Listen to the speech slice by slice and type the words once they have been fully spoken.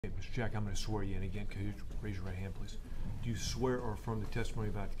Okay, Mr. Jack, I'm going to swear you in again. Could you raise your right hand, please? Do you swear or affirm the testimony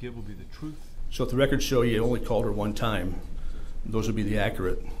you're about to give will be the truth? So if the records show you only called her one time, those would be the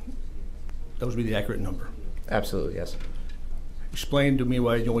accurate number. Absolutely, yes. Explain to me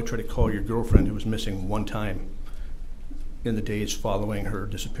why you only tried to call your girlfriend who was missing one time in the days following her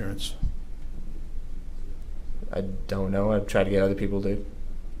disappearance. I don't know. I've tried to get other people to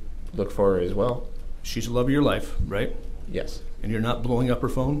look for her as well. She's the love of your life, right? Yes. And you're not blowing up her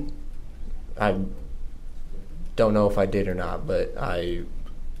phone? I don't know if I did or not, but I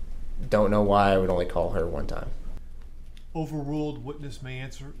don't know why I would only call her one time. Overruled, witness may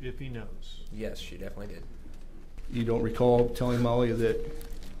answer if he knows. Yes, she definitely did. You don't recall telling Mollie that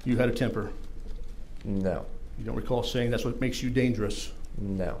you had a temper? No. You don't recall saying that's what makes you dangerous?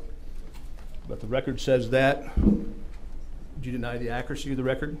 No. But the record says that. Do you deny the accuracy of the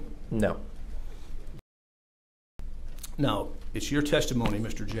record? No. Now, it's your testimony,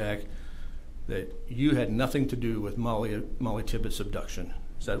 Mr. Jack, that you had nothing to do with Mollie Tibbetts' abduction.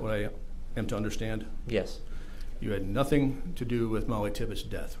 Is that what I am to understand? Yes. You had nothing to do with Mollie Tibbetts'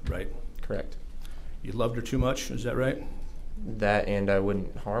 death, right? Correct. You loved her too much, is that right? That, and I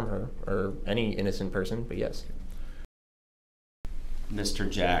wouldn't harm her or any innocent person, but yes. Mr.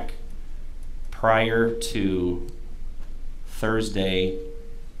 Jack, prior to Thursday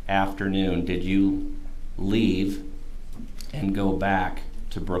afternoon, did you leave and go back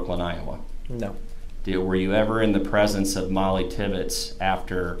to Brooklyn, Iowa? No. Were you ever in the presence of Mollie Tibbetts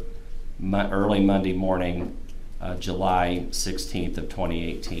after early Monday morning, July 16th of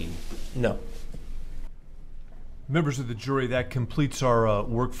 2018? No. Members of the jury, that completes our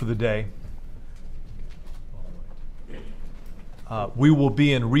work for the day. We will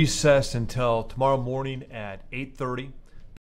be in recess until tomorrow morning at 8:30.